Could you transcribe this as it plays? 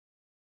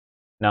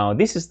Now,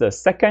 this is the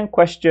second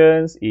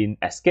question in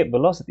escape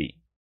velocity.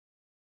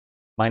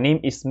 My name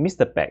is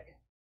Mr. Peck.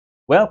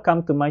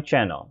 Welcome to my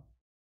channel.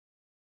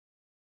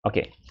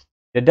 Okay,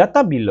 the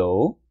data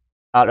below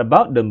are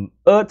about the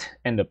Earth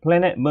and the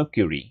planet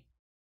Mercury.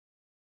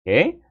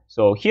 Okay,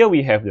 so here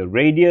we have the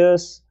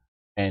radius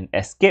and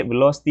escape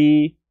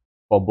velocity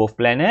for both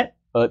planet,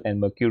 Earth and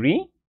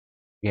Mercury.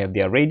 We have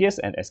their radius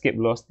and escape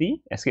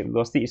velocity. Escape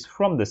velocity is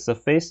from the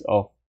surface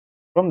of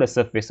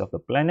the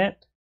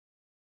planet.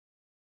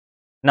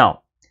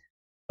 Now,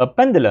 a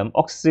pendulum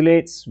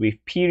oscillates with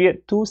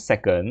period 2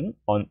 seconds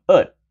on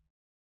Earth.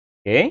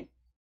 Okay,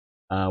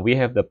 we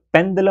have the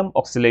pendulum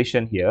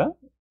oscillation here.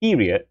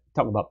 Period.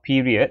 Talk about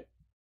period.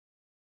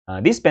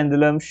 This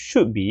pendulum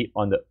should be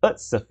on the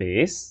Earth's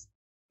surface,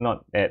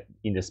 not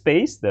in the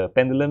space. The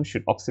pendulum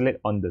should oscillate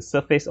on the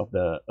surface of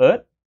the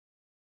Earth.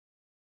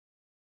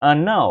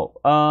 Now,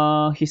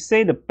 he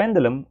said the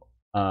pendulum.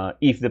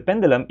 If the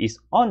pendulum is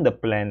on the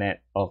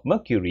planet of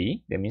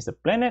Mercury, that means the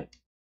planet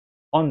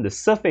on the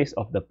surface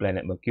of the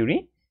planet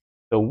Mercury.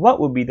 So what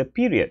would be the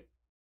period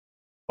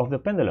of the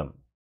pendulum?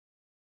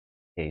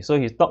 Okay, so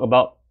he's talked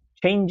about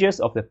changes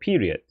of the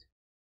period.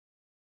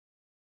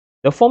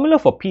 The formula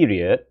for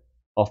period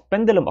of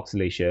pendulum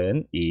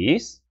oscillation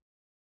is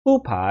 2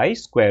 pi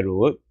square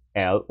root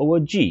L over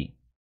G.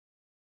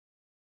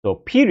 So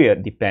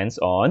period depends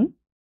on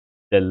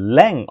the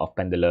length of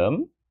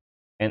pendulum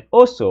and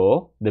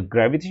also the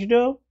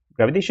gravitational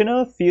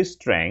field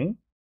strength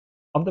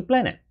of the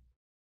planet.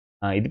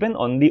 It depends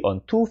only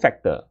on two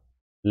factors,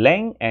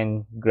 length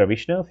and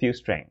gravitational field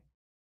strength.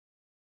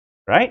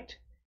 Right?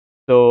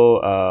 So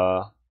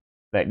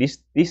like this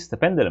is the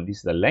pendulum. This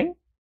is the length,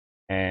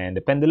 and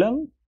the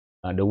pendulum,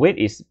 the weight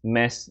is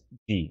mass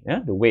g,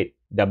 the weight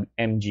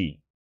mg.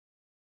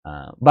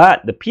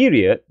 But the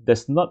period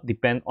does not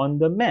depend on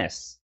the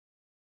mass.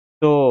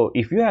 So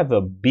if you have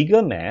a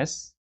bigger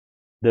mass,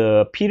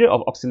 the period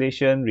of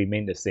oscillation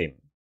remains the same.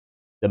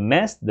 The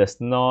mass does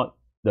not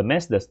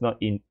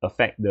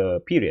affect the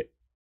period,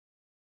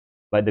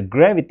 but the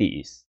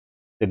gravity is.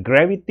 The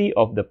gravity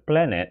of the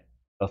planet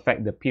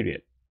affect the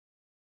period.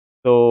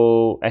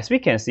 So as we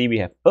can see, we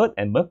have Earth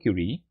and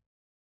Mercury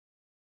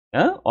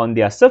on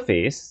their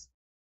surface.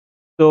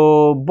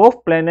 So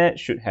both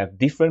planets should have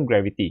different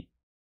gravity.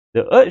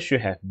 The Earth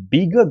should have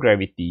bigger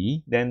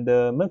gravity than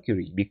the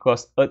Mercury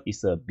because Earth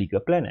is a bigger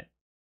planet.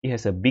 It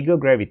has a bigger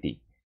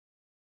gravity.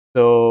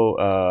 So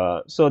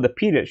so the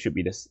period should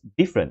be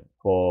different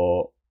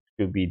for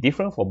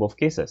both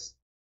cases,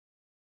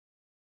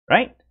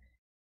 right?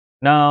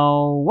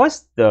 Now,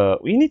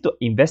 we need to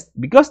invest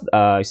because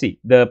you see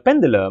the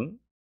pendulum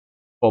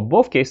for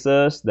both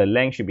cases the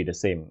length should be the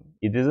same.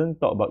 It doesn't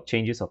talk about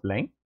changes of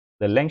length.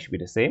 The length should be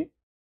the same.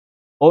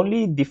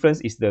 Only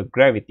difference is the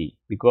gravity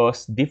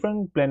because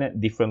different planet,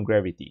 different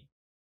gravity.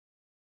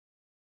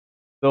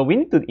 So we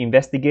need to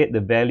investigate the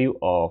value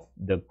of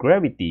the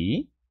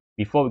gravity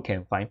before we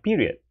can find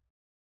period.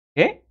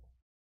 Okay,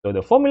 so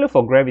the formula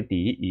for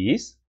gravity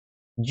is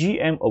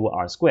gm over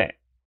r square.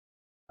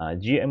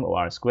 Gm over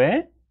r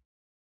square.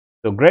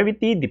 So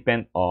gravity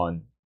depends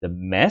on the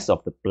mass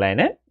of the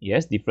planet.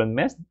 Yes, different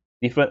mass,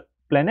 different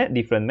planet,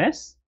 different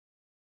mass,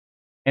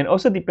 and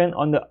also depend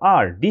on the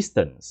r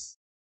distance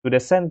to the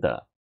center.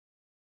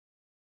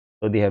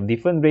 So they have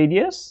different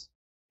radius.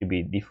 Should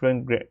be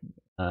different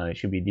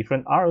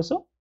r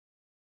also.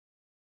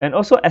 And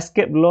also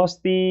escape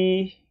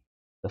velocity.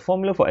 The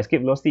formula for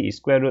escape velocity is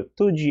square root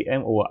 2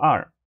 gm over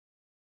r.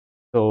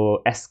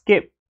 So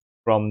escape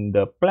from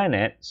the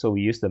planet, so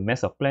we use the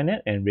mass of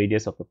planet and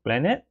radius of the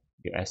planet.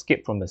 You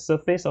escape from the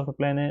surface of the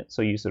planet,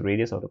 so use the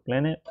radius of the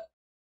planet.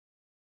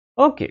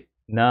 Okay,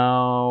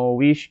 now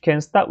we can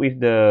start with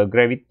the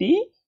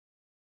gravity.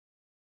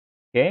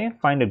 Okay,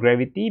 find the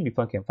gravity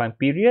before we can find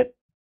period.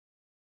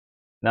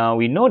 Now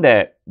we know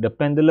that the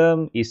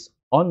pendulum is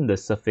on the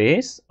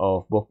surface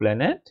of both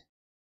planets.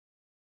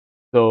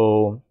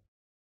 So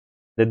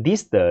the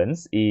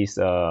distance is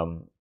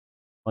on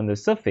the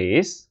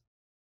surface.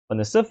 On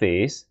the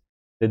surface,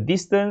 the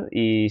distance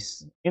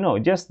is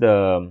just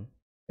the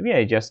maybe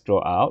I just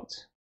draw out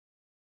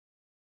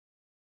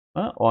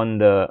on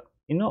the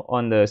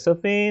on the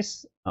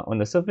surface.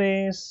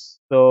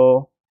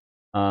 So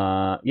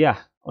yeah,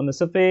 on the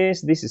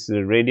surface, this is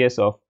the radius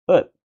of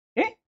Earth.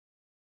 Okay.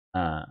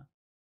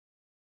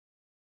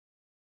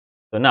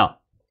 So now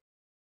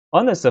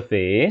on the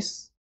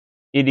surface,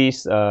 it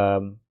is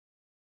the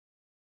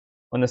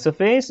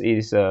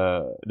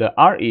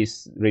r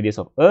is radius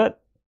of Earth,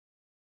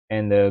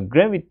 and the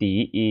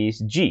gravity is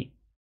g.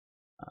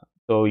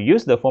 So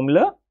use the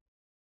formula.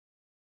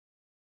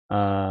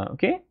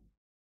 Okay,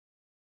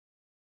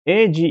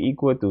 Ag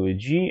equal to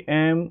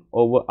gm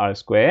over r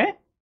square.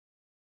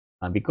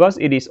 Because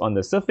it is on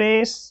the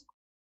surface.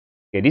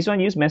 Okay, this one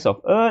use mass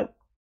of Earth.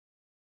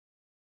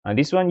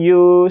 This one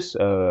use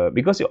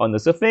because you're on the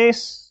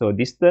surface, so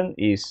distance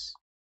is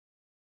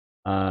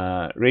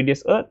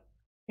radius Earth.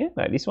 Yeah,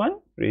 like this one,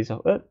 radius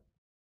of Earth,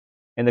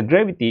 and the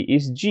gravity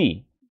is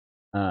g.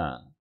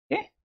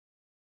 Okay,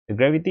 the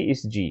gravity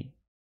is g.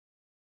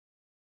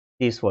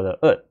 This is for the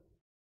Earth.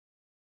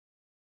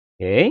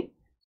 Okay,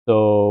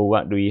 so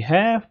what do we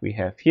have? We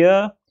have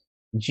here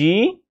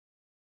G,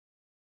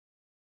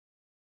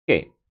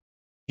 okay,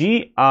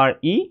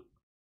 GRE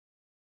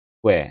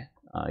square,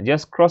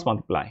 just cross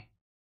multiply.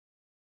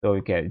 So we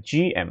get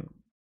GM.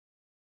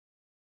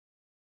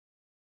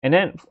 And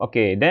then,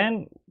 okay,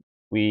 then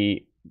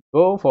we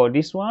go for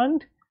this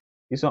one.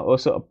 This one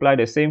also apply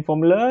the same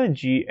formula,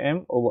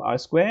 GM over R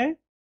square.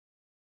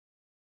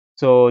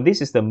 So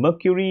this is the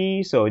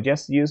mercury, so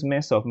just use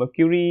mass of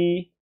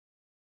mercury,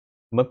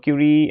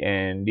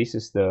 and this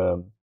is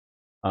the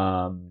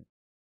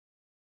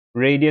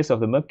radius of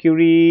the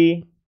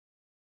mercury,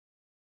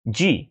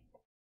 G.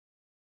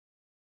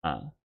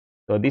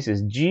 So this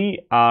is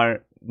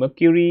GR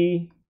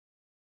mercury,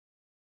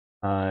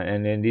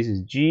 and then this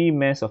is G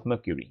mass of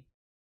mercury.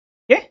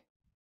 Okay.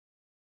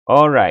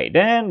 All right,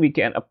 then we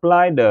can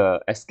apply the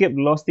escape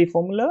velocity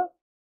formula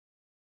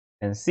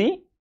and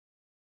see.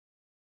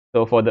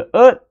 So for the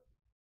Earth,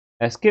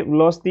 escape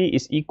velocity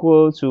is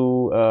equal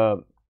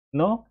to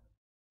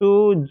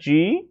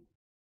 2g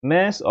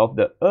mass of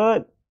the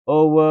Earth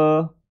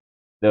over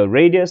the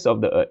radius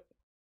of the Earth,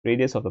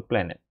 radius of the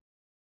planet.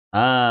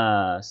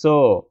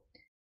 So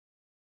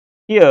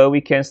here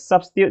we can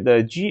substitute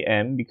the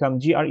gm become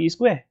GRE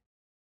square.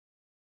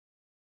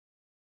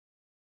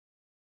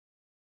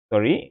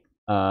 Sorry,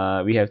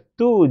 we have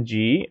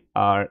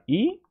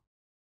 2GRE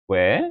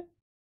square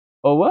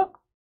over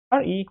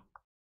RE.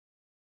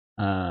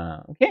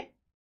 Okay,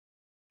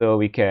 so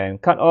we can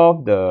cut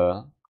off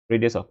the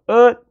radius of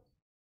Earth.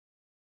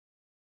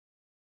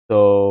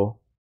 So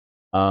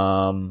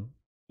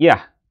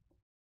yeah,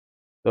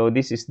 so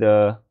this is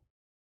the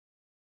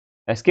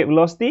escape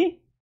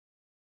velocity.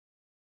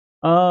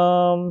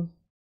 Now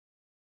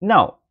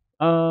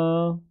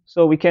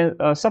so we can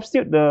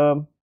substitute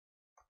the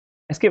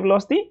escape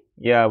velocity.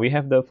 Yeah, we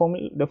have the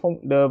formula,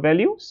 the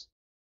values.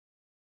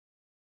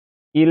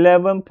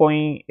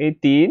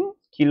 11.18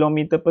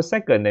 kilometer per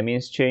second, that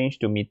means change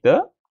to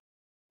meter.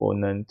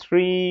 Exponent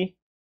 3,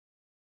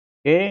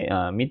 okay,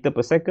 meter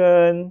per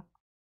second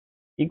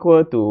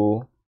equal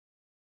to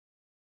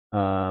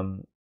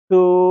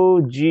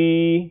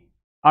 2g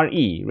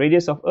RE,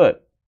 radius of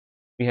Earth.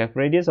 We have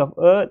radius of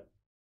Earth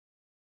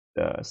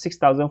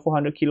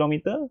 6,400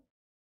 kilometer.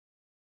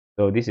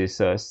 So this is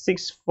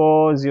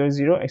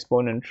 6400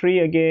 exponent 3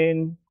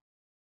 again.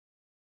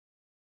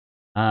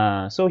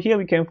 So here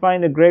we can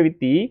find the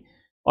gravity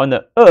on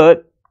the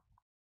Earth,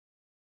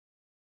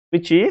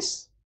 which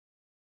is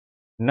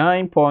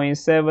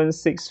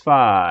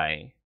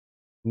 9.765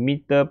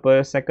 meter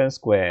per second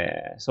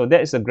square. So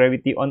that is the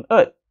gravity on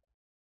Earth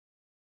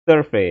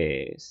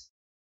surface.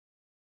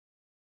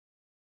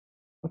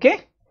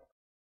 Okay.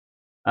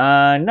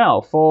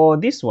 Now for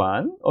this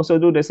one, also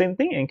do the same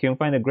thing and can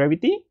find the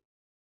gravity.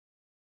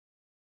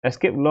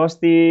 Escape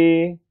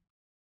velocity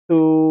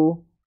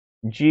to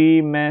g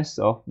mass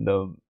of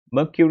the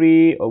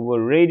mercury over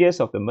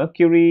radius of the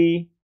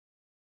mercury.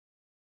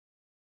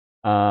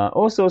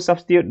 Also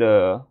substitute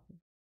the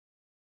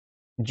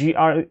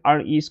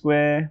GRE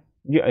square.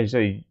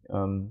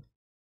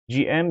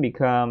 GM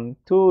become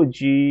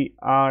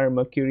 2GR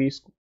mercury,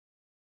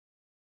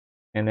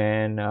 and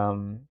then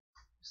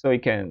so you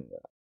can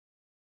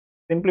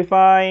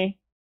simplify,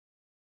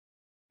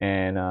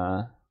 and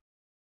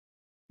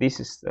this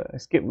is the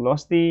escape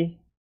velocity.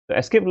 The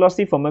escape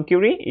velocity for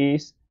mercury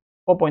is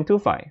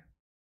 4.25.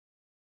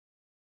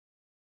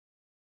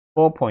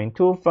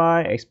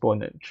 4.25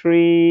 exponent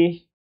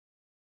 3,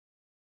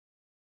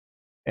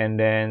 and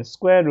then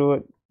square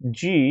root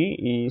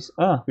g is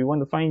we want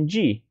to find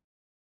g.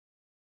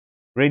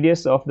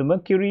 Radius of the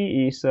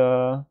mercury is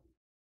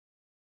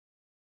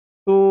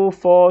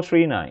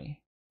 2439.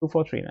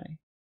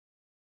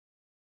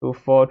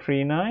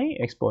 2439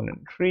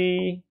 exponent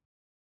 3.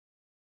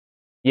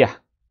 Yeah.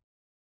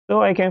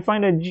 So I can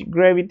find the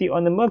gravity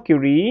on the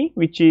mercury,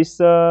 which is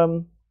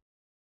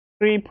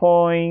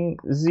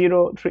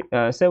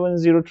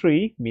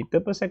 3.703 meter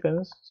per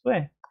second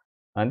square.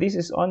 And this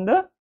is on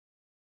the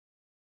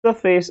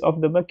surface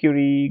of the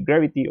mercury,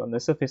 gravity on the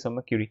surface of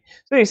mercury.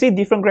 So you see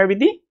different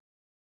gravity?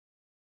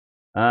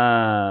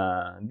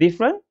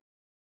 Different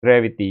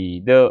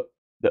gravity. The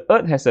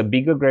Earth has a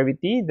bigger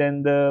gravity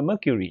than the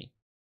mercury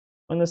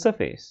on the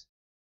surface.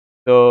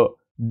 So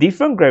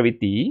different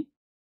gravity,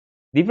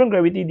 different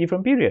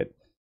period.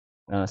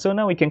 So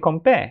now we can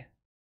compare.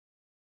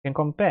 And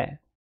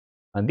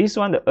this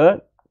one, the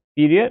Earth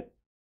period,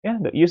 yeah,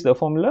 use the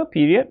formula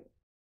period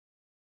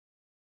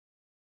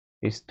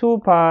is 2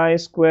 pi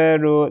square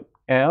root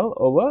L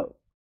over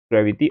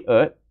gravity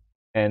Earth,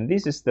 and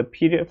this is the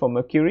period for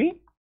mercury,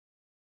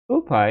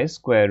 2 pi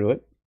square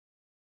root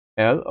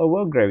L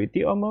over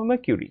gravity of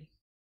mercury.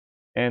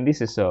 And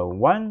this is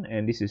 1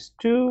 and this is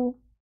 2.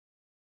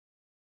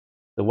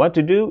 So what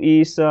to do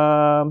is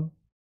 2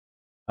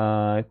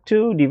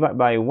 divided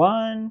by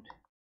 1.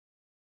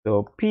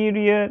 So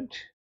period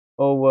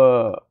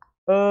over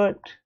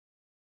Earth.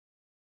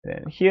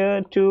 Then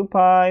here 2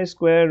 pi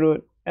square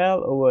root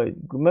L over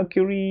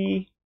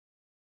mercury.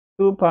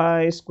 2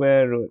 pi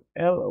square root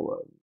L over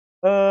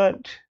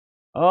Earth.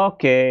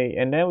 Okay,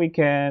 and then we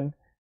can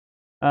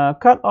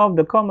cut off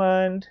the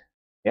comment.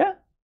 Yeah,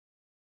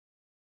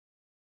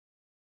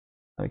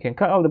 we can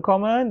cut off the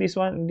comment. This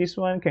one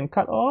can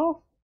cut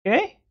off.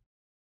 Okay,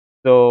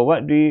 so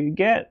what do you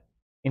get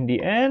in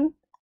the end?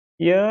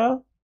 Here,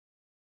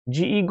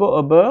 GE go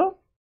above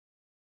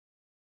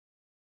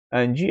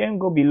and GM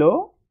go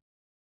below.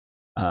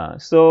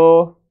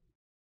 So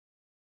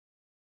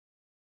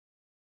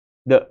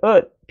the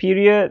Earth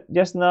period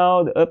just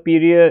now, the Earth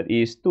period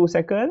is 2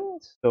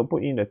 seconds. So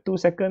put in the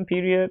 2-second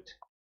period.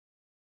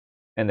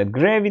 And the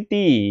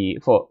gravity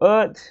for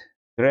Earth,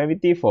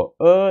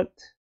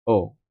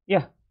 oh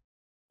yeah,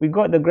 we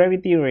got the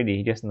gravity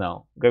already just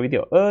now. Gravity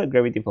of Earth,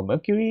 gravity for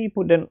Mercury,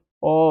 put them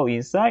all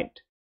inside.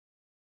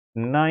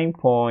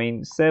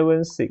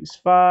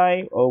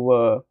 9.765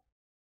 over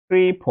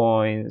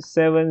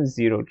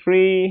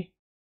 3.703.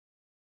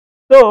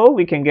 So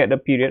we can get the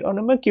period on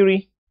the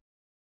Mercury,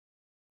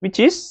 which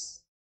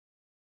is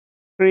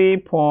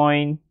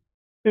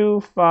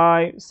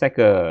 3.25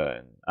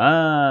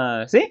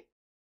 seconds. See?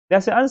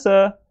 That's the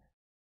answer.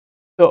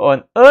 So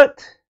on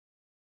Earth,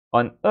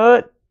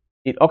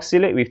 it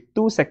oscillates with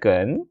 2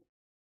 seconds,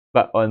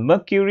 but on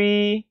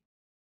Mercury,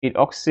 it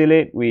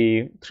oscillates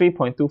with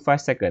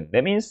 3.25 seconds.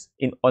 That means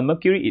on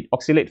Mercury, it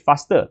oscillates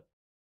faster.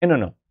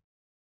 No.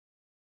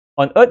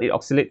 On Earth, it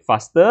oscillates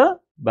faster,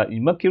 but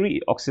in Mercury,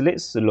 it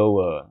oscillates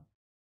slower.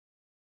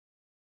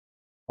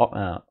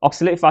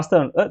 Oscillate faster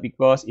on Earth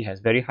because it has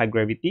very high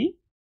gravity,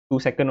 2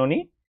 seconds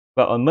only.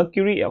 But on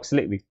Mercury, it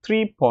oscillates with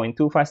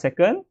 3.25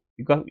 seconds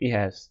because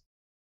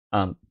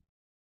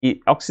it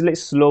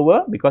oscillates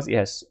slower because it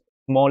has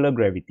smaller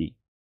gravity.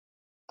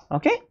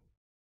 Okay,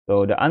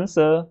 so the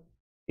answer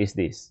is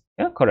this.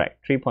 Yeah,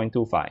 correct,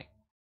 3.25.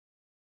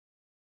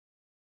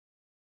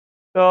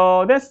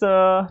 So that's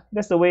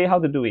the way how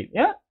to do it.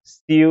 Yeah,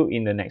 see you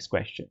in the next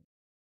question.